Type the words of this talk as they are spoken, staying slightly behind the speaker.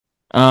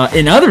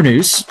In other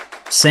news,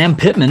 Sam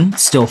Pittman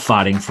still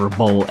fighting for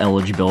bowl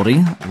eligibility.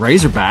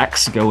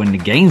 Razorbacks go into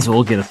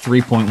Gainesville, get a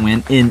 3-point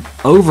win in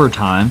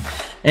overtime.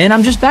 And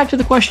I'm just back to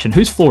the question,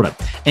 who's Florida?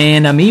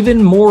 And I'm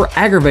even more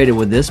aggravated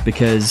with this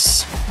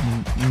because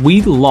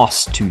we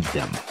lost to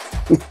them.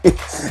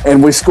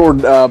 And we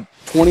scored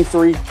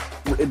 23,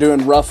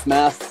 doing rough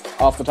math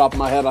off the top of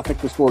my head. I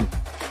think we scored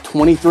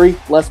 23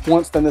 less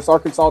points than this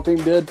Arkansas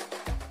team did.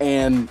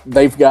 And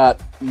they've got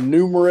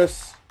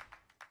numerous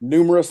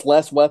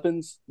less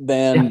weapons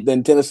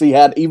than Tennessee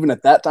had even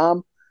at that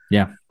time.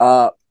 Yeah.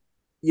 I'm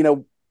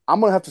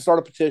going to have to start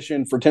a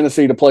petition for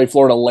Tennessee to play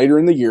Florida later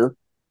in the year.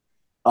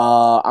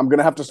 I'm going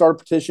to have to start a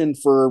petition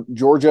for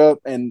Georgia,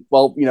 and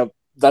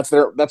that's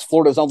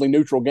Florida's only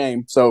neutral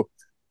game. So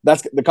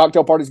that's the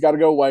cocktail party's got to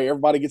go away.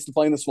 Everybody gets to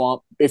play in the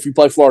swamp. If you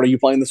play Florida, you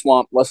play in the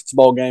swamp unless it's a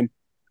bowl game,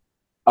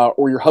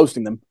 or you're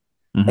hosting them.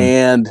 Mm-hmm.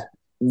 And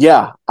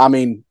yeah, I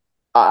mean,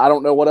 I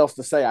don't know what else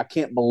to say. I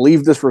can't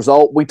believe this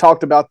result. We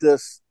talked about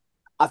this.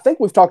 I think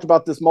we've talked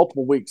about this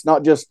multiple weeks,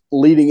 not just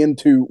leading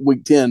into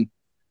week 10.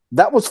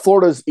 That was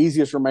Florida's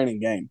easiest remaining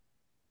game.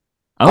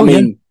 Oh, I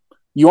mean,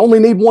 you only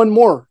need one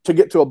more to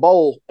get to a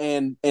bowl.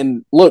 And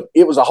look,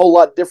 it was a whole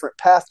lot different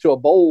path to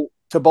bowl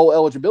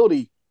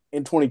eligibility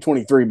in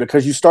 2023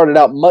 because you started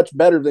out much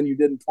better than you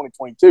did in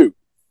 2022.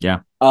 Yeah.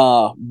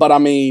 But I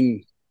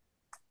mean,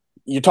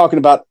 you're talking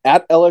about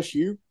at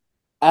LSU,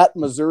 at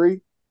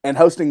Missouri, and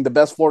hosting the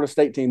best Florida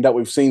State team that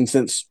we've seen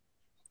since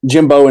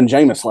Jimbo and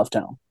Jameis left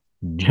town.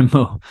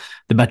 Jimbo,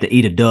 they're about to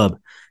eat a dub.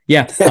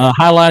 Yeah,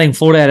 highlighting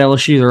Florida at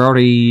LSU, they're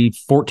already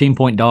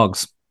 14-point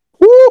dogs.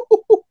 Woo!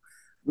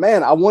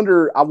 Man, I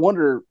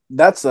wonder.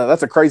 That's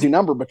a crazy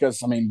number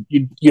because I mean,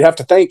 you have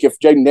to think if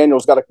Jaden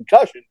Daniels got a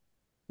concussion,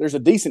 there's a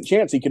decent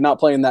chance he could not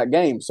play in that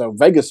game. So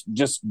Vegas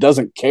just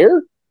doesn't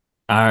care.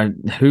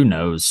 Who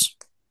knows?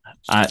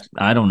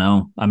 I don't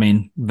know. I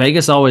mean,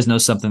 Vegas always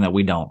knows something that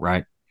we don't,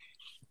 right?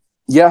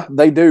 Yeah,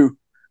 they do.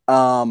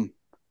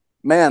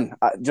 Man,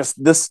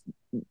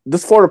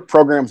 this Florida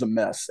program's a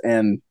mess,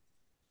 and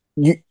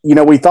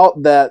we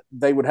thought that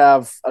they would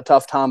have a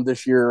tough time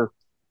this year,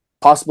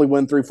 possibly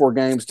win 3-4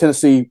 games.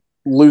 Tennessee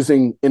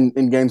losing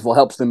in Gainesville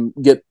helps them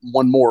get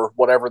one more,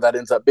 whatever that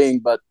ends up being.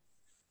 But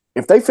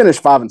if they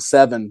finish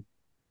 5-7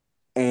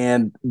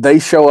 and they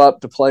show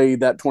up to play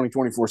that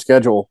 2024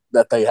 schedule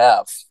that they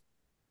have,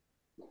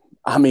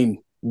 I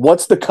mean,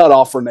 what's the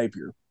cutoff for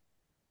Napier?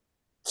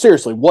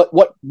 Seriously,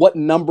 what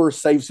number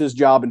saves his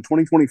job in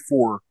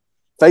 2024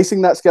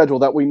 facing that schedule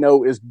that we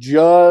know is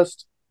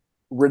just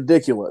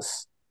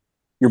ridiculous?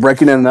 You're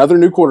breaking in another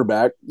new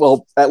quarterback.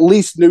 Well, at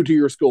least new to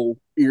your school.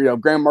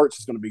 Graham Mertz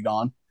is going to be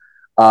gone.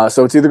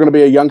 So it's either going to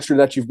be a youngster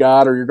that you've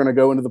got or you're going to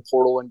go into the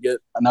portal and get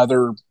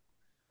another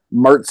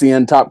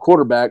Mertzian top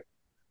quarterback.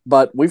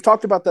 But we've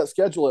talked about that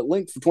schedule at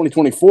length for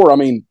 2024. I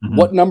mean,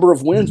 what number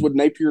of wins would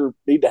Napier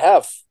need to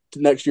have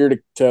next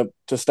year to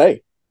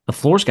stay? The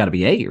floor's got to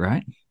be 8,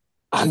 right?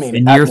 I mean,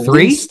 in year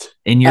 3?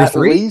 In year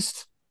 3? At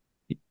least,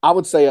 I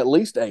would say at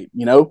least 8.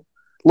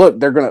 Look,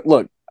 they're going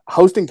to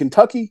hosting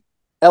Kentucky,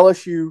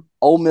 LSU,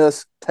 Ole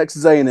Miss,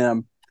 Texas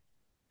A&M,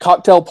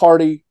 cocktail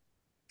party,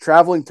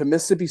 traveling to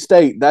Mississippi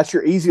State. That's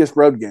your easiest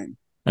road game.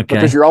 Okay.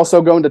 Because you're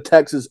also going to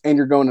Texas and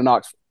you're going to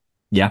Knoxville.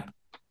 Yeah.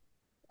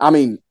 I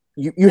mean,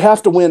 you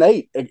have to win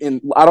 8.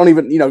 And I don't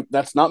even,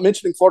 that's not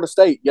mentioning Florida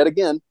State yet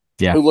again,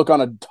 who look on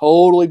a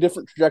totally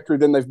different trajectory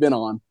than they've been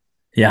on.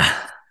 Yeah.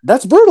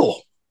 That's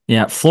brutal.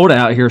 Yeah. Florida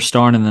out here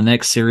starring in the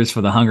next series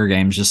for the Hunger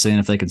Games, just seeing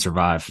if they can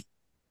survive.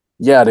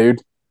 Yeah,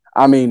 dude.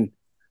 I mean,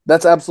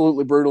 that's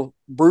absolutely brutal.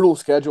 Brutal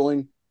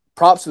scheduling.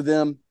 Props to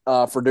them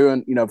for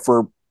doing,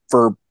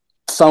 for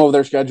some of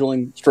their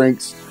scheduling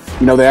strengths.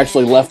 They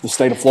actually left the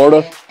state of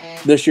Florida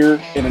this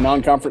year in a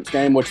non-conference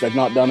game, which they've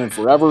not done in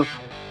forever.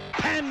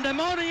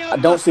 I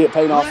don't see it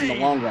paying off in the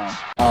long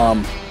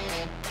run.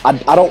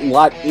 I don't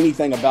like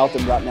anything about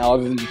them right now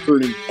other than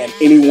recruiting, and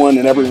anyone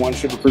and everyone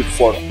should recruit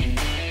Florida.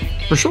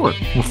 For sure.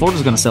 Well,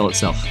 Florida's going to sell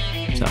itself.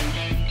 So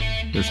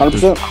there's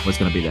 100%. always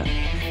going to be that.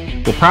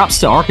 Well, props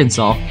to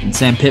Arkansas and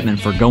Sam Pittman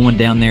for going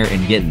down there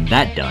and getting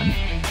that done.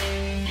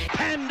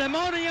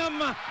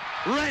 Pandemonium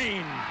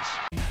reigns.